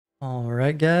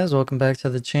Alright guys, welcome back to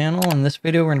the channel. In this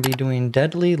video we're going to be doing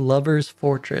Deadly Lover's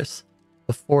Fortress,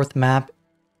 the fourth map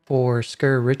for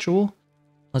Skerritual.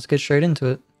 Let's get straight into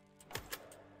it.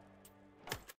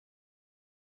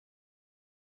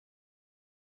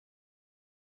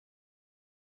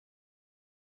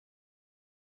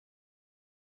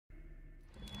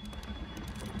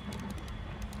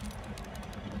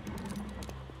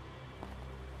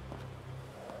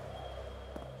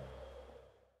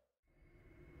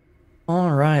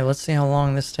 Alright, let's see how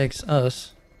long this takes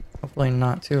us. Hopefully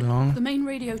not too long. The main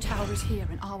radio tower is here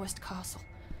in Arwest Castle,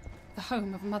 the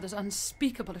home of Mother's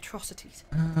unspeakable atrocities.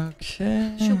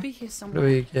 Okay. She'll be here What somewhere.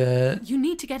 do we get? You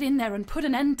need to get in there and put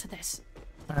an end to this.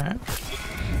 Alright.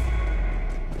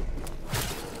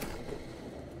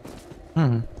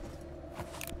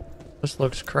 This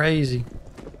looks crazy.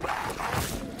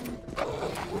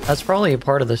 That's probably a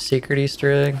part of the secret Easter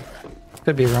egg.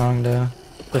 Could be wrong though.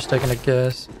 Just taking a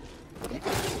guess.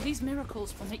 These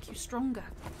miracles will make you stronger,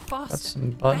 faster, Got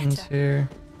some buttons better. here.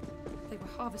 They were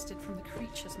harvested from the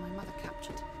creatures my mother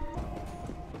captured.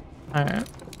 Alright.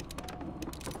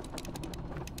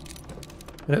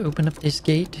 Gonna open up this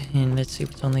gate and let's see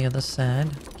what's on the other side.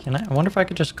 I wonder if I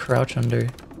could just crouch under.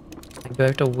 Like, do I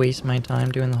have to waste my time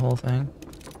doing the whole thing?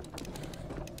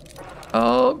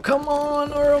 Oh, come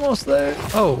on, we're almost there.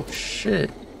 Oh, shit.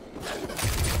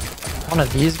 One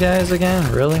of these guys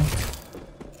again? Really?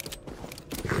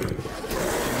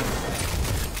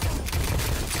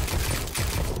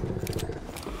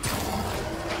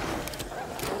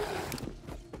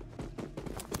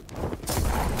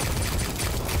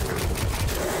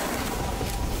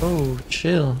 Oh,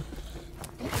 chill.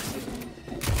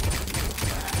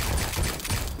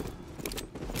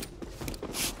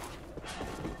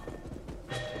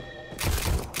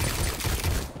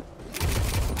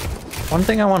 One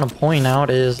thing I want to point out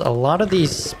is a lot of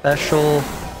these special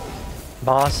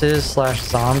bosses slash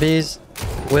zombies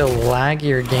will lag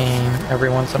your game every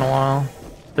once in a while.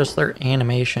 Just their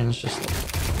animations just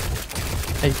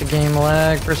make the game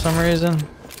lag for some reason.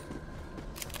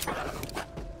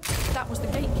 That was the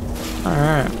gatekeeper.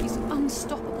 Alright. These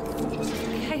unstoppable forces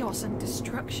of chaos and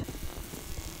destruction.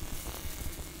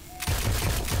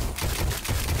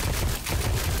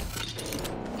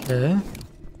 Okay.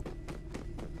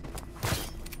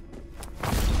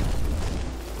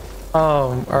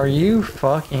 Oh, are you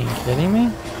fucking kidding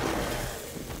me?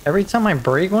 Every time I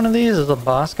break one of these, is the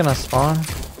boss gonna spawn?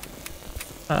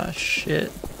 Ah,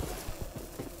 shit.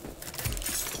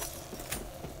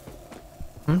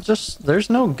 There's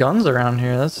no guns around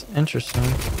here. That's interesting.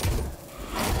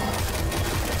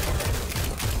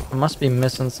 I must be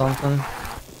missing something.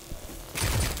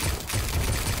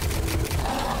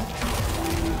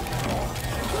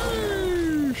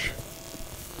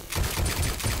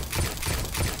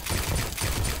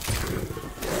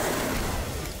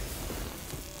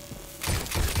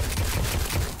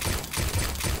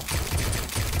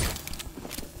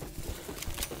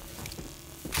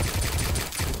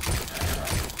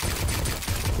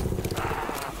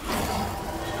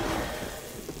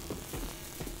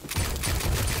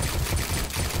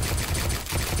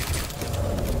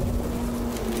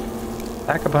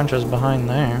 Pack a bunch is behind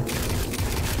there.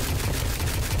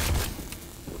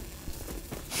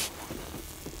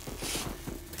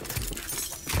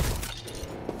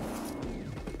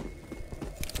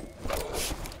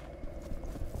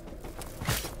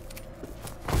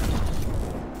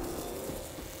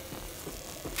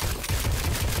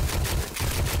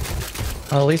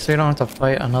 Well, at least we don't have to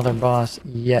fight another boss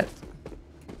yet.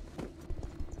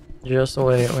 Just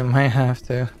wait, we might have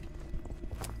to.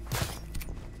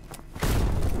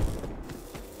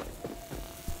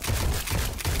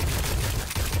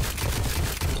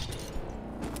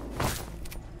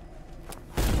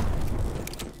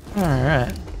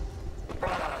 Alright.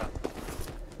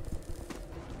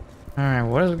 Alright,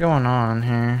 what is going on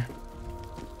here?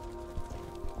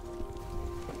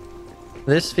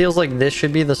 This feels like this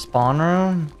should be the spawn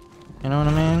room. You know what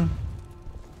I mean?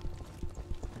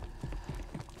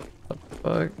 What the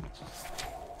fuck?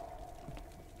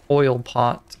 Oil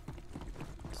pot.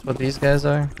 That's what these guys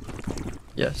are?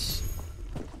 Yes.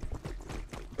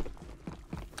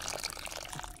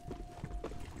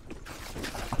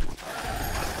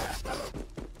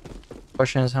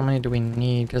 Question is, how many do we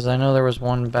need? Because I know there was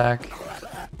one back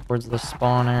towards the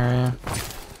spawn area.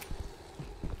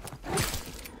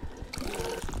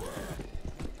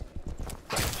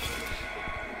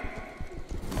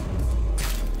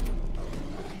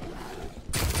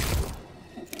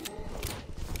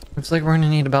 Looks like we're gonna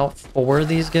need about 4 of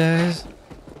these guys.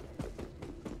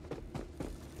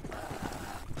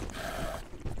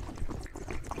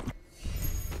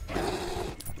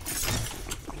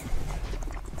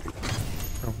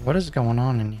 What is going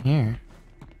on in here?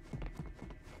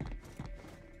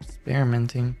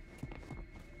 Experimenting.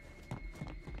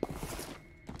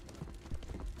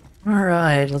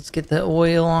 Alright, let's get the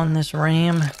oil on this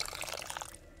ram. Now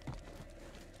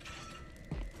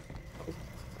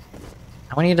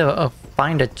we need to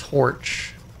find a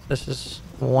torch. This is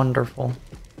wonderful.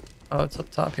 Oh, it's up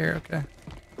top here, okay.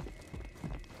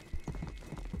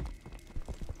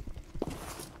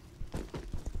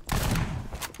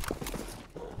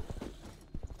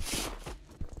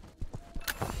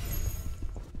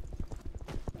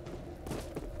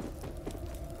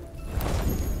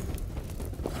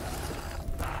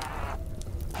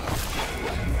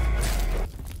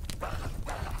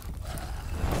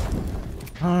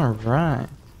 All right.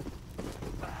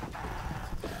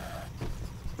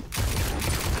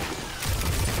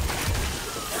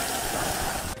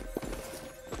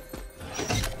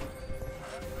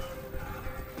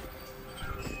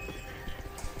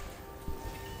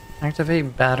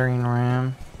 Activate battering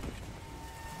ram.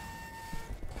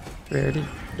 We already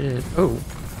did. Oh.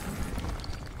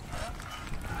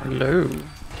 Hello.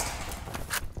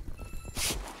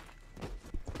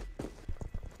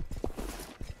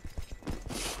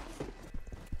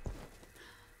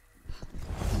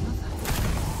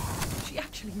 She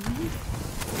actually made it.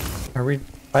 Are we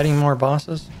fighting more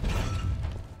bosses?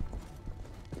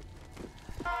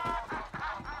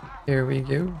 Here we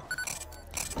go.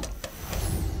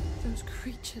 Those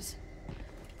creatures.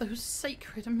 Those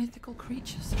sacred and mythical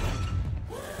creatures.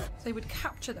 They would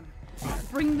capture them,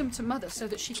 bring them to Mother so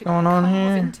that she could going on carve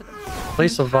here? into them.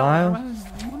 Place a empower vial? her own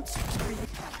monstrous creatures.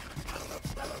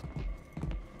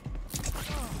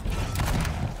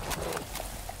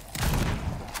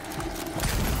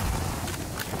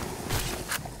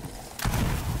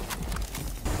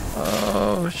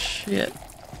 Oh shit.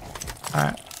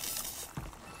 Alright.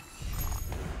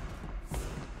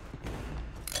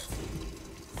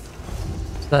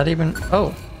 Is that even...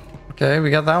 Oh. Okay, we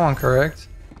got that one correct.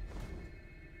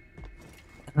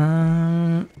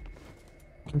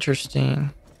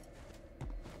 Interesting.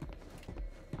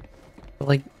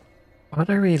 Like, what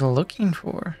are we looking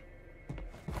for?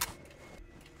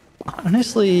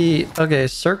 Honestly, okay,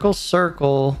 circle,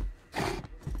 circle.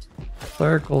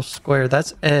 Circle, square.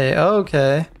 That's A.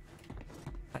 Okay.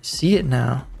 I see it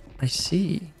now. I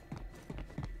see.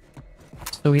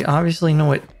 So we obviously know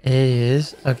what A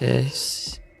is. Okay.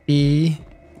 B.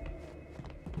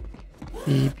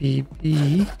 B, B,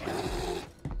 B.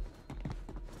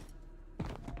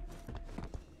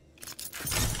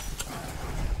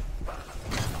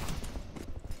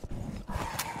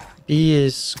 B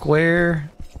is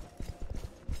square.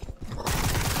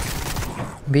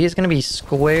 B is going to be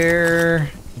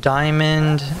square,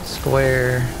 diamond,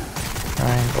 square,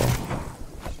 triangle.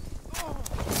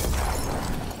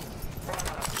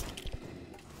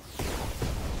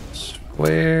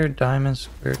 Square, diamond,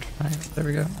 square, triangle. There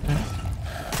we go. Yeah.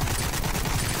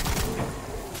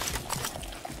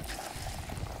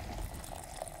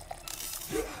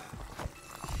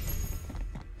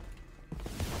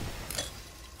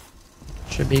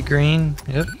 Should be green.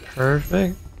 Yep,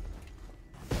 perfect.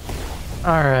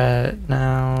 Alright,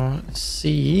 now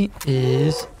C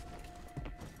is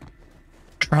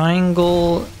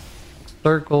triangle,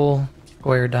 circle,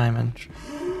 square, diamond.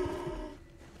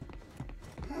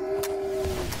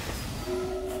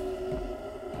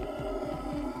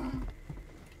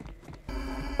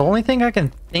 The only thing I can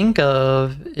think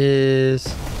of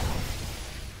is...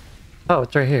 Oh,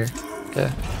 it's right here. Okay.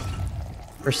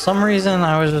 For some reason,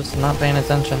 I was just not paying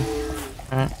attention.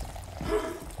 Alright.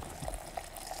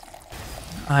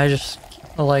 I just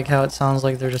like how it sounds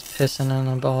like they're just pissing in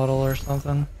a bottle or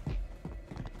something.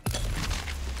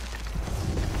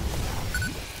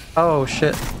 Oh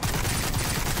shit.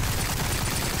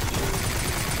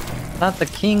 Not the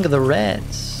king of the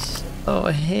rats. Oh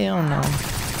hell no.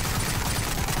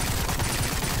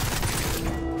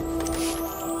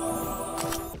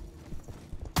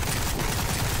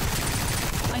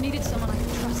 I needed someone I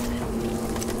could trust.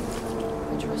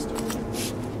 I trust you.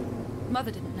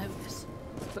 Mother didn't know this,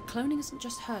 but cloning isn't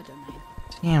just her domain.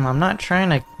 Damn, I'm not trying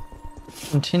to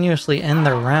continuously end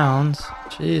their rounds.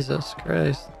 Jesus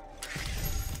Christ.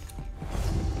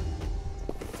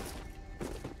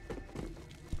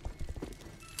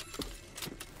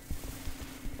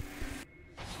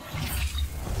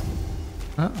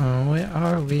 Uh-oh, where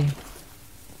are we?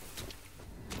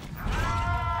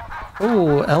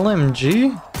 Oh,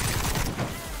 LMG?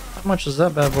 How much does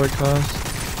that bad boy cost?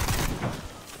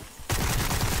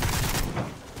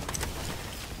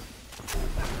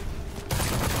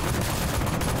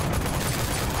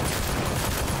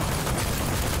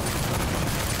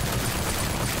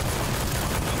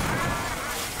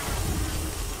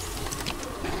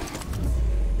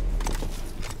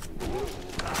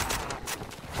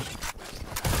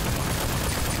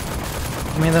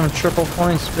 me them triple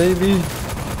points, baby.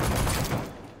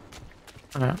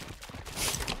 Alright.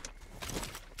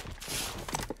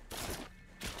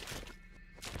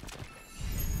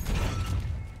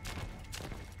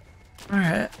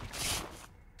 Alright.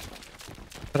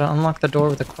 Gotta unlock the door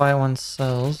with the quiet one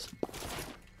cells.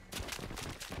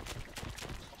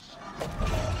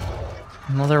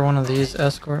 Another one of these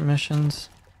escort missions.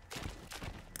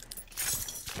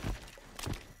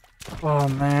 Oh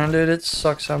man, dude, it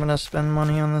sucks having to spend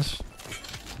money on this.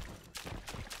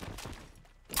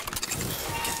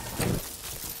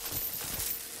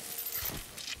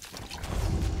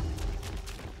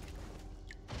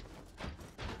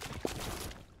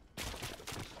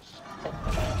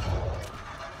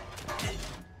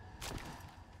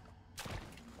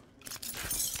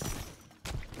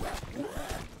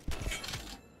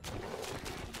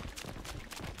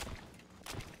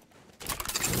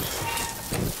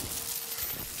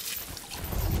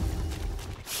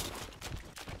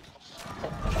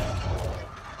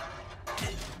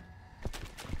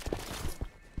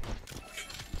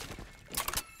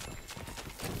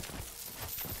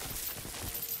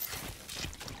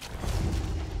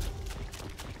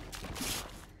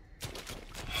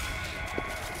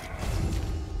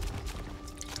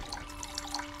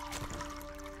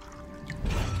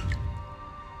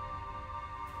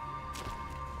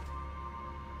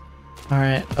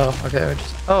 Alright, oh, okay, we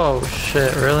just... Oh,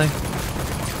 shit, really?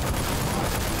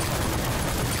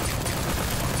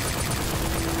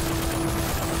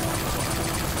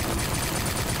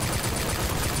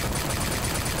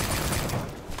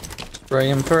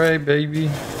 Spray and pray, baby.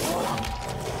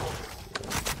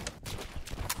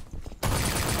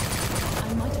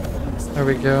 There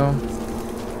we go.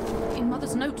 In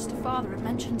Mother's notes to Father, it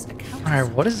mentions a countess.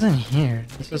 Alright, what is in here?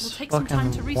 This It will is take some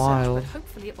time to fucking research, wild. but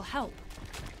hopefully it will help.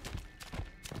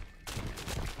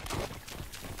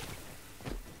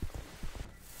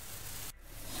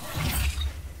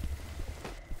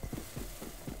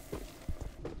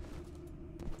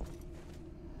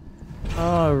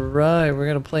 Alright, we're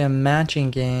gonna play a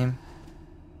matching game.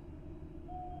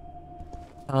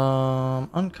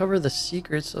 Uncover the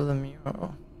secrets of the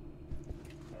mural.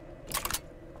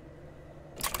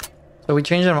 So we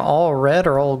changed them all red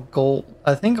or all gold?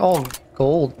 I think all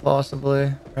gold,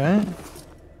 possibly, right?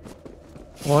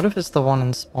 What if it's the one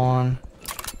in spawn?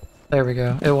 There we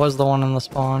go. It was the one in the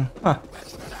spawn. Huh.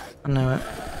 I knew it.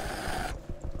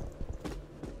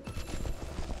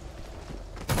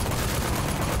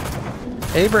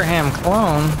 Abraham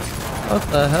clone? What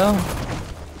the hell?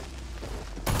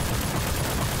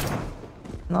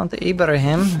 Not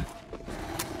Abraham.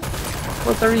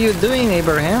 What are you doing,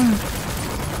 Abraham?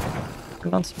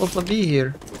 You're not supposed to be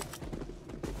here.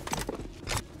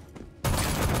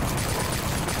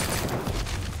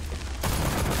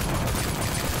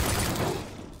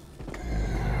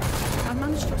 I've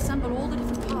managed to assemble all the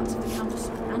different parts of the countess,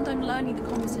 and I'm learning the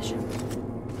composition.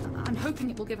 I'm hoping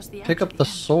it will give us the Pick edge up at the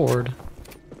end. sword.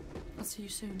 I'll see you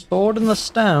soon. Sword in the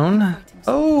stone.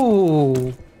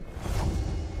 Oh!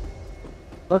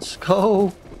 Let's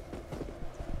go.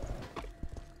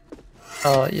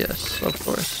 Yes, of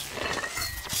course.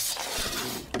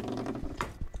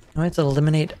 Now I have to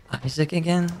eliminate Isaac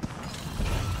again?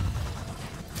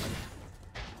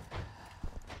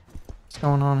 What's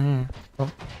going on here?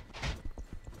 Oh.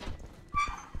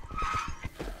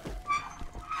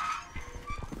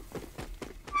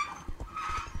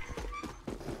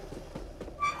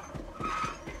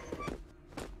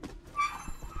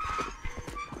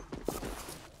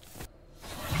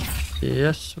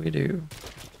 Yes, we do.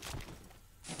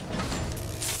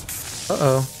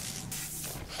 Uh-oh.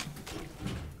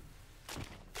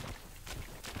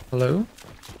 Hello?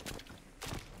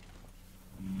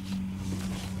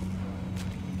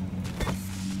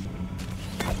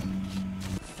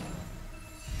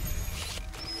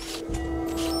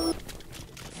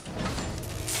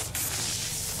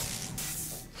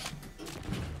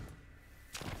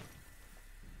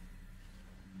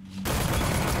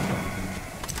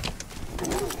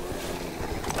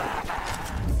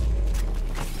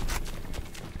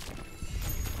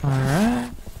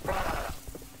 Alright.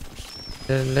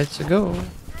 Let's go.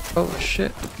 Oh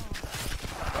shit.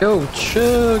 Yo,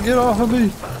 chill, get off of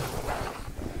me.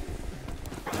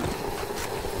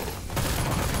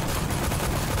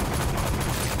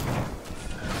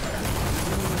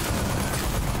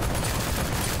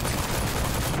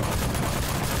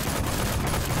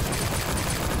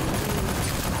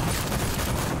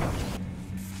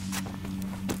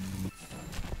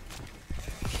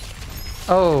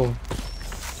 Oh.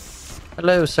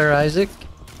 Hello, Sir Isaac.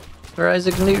 Sir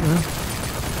Isaac Newton.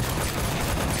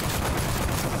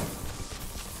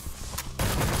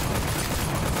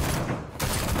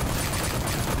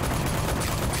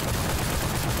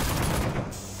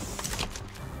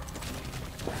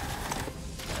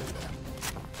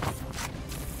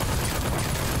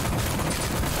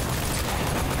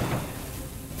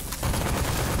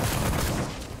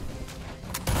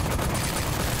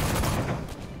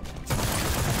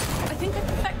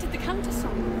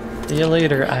 you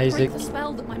later, Break Isaac. the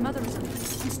spell that my mother is under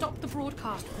and stop the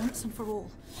broadcast once and for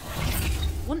all.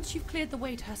 Once you've cleared the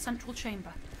way to her central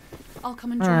chamber, I'll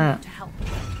come and join you to help.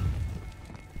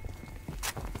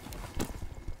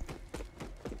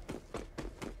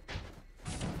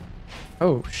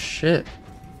 Oh shit.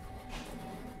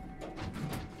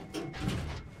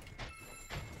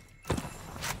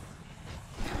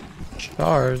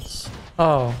 Shards.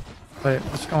 Oh, wait,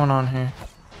 what's going on here?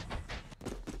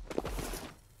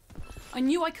 I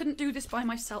knew I couldn't do this by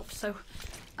myself, so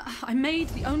I made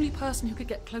the only person who could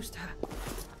get close to her.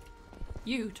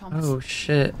 You, Thomas. Oh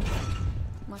shit.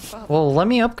 My father. Well, let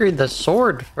me upgrade the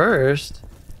sword first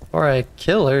before I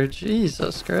kill her.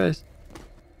 Jesus Christ.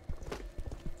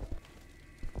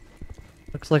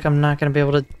 Looks like I'm not gonna be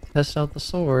able to test out the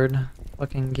sword.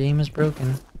 Fucking game is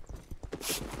broken.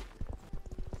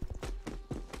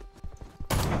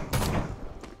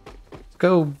 Let's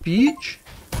go, beach.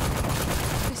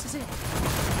 This is it.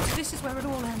 This is where it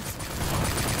all ends.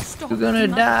 Stop. You're gonna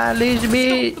die,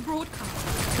 Elizabeth. Stop the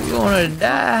broadcast. You're gonna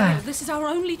die. This is our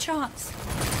only chance.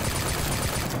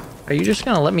 Are you just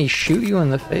gonna let me shoot you in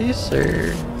the face,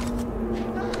 or?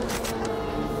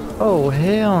 Oh,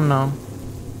 hell no.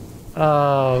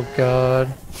 Oh,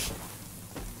 God.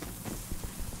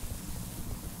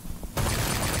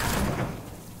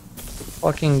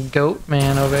 Fucking goat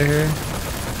man over here.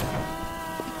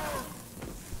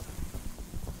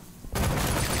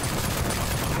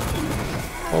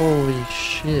 Holy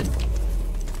shit.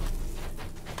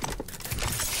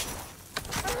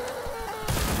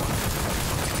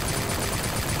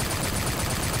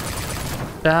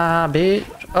 Ah, bitch.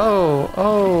 Oh,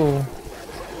 oh.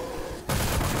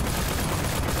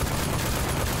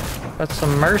 Got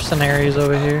some mercenaries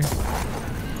over here.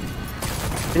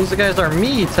 These guys are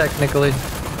me, technically.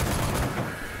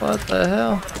 What the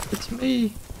hell? It's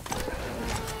me.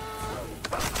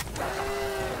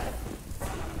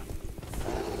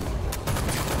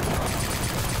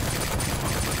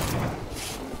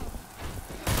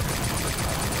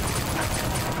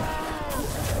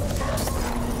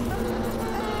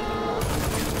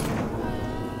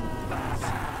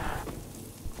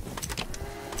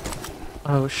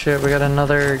 Oh shit, we got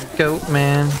another goat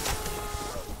man.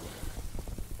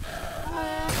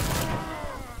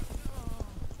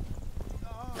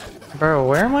 Bro,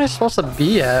 where am I supposed to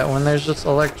be at when there's just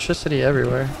electricity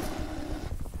everywhere?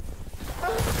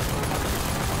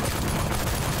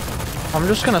 I'm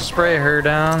just gonna spray her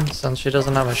down since she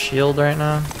doesn't have a shield right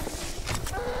now.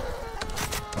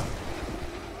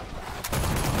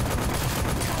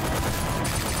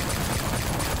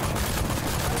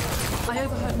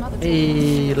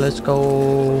 Hey, let's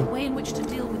go.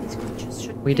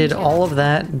 We did all of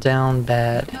that down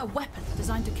bad.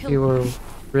 We were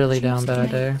really down bad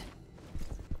there.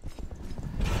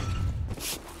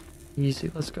 Easy,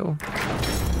 let's go.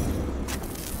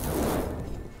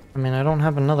 I mean, I don't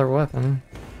have another weapon,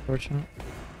 fortunately.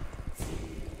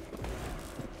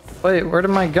 Wait, where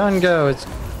did my gun go? It's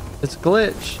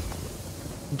glitched.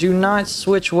 Do not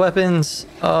switch weapons.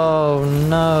 Oh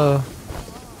no.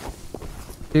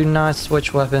 Do not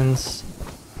switch weapons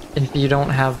if you don't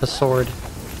have the sword.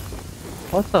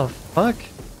 What the fuck?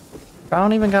 I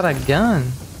don't even got a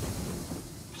gun.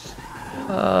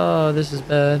 Oh, this is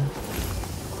bad.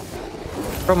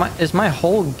 Bro, is my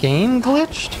whole game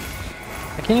glitched?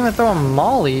 I can't even throw a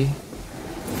molly.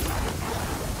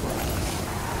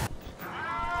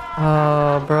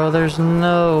 Oh, bro, there's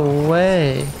no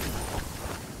way.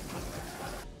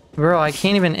 Bro, I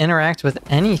can't even interact with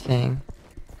anything.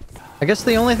 I guess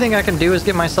the only thing I can do is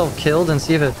get myself killed and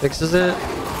see if it fixes it.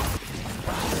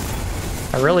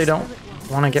 I really don't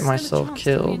want to get myself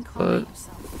killed, but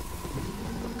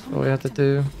that's what we have to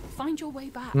do.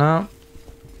 No.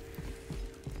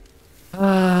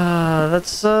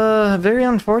 That's very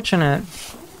unfortunate.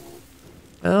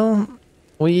 Well,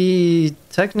 we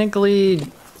technically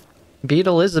beat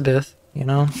Elizabeth, you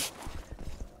know.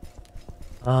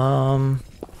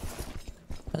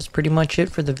 That's pretty much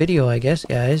it for the video, I guess,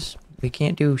 guys. We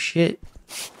can't do shit.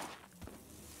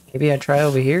 Maybe I try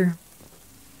over here.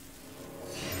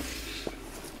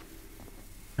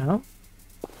 No.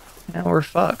 Now we're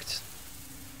fucked.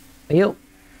 Yep.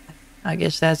 I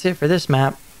guess that's it for this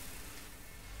map.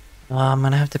 I'm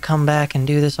gonna have to come back and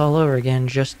do this all over again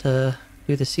just to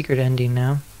do the secret ending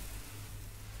now.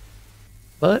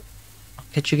 But I'll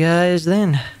catch you guys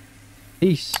then.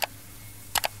 Peace.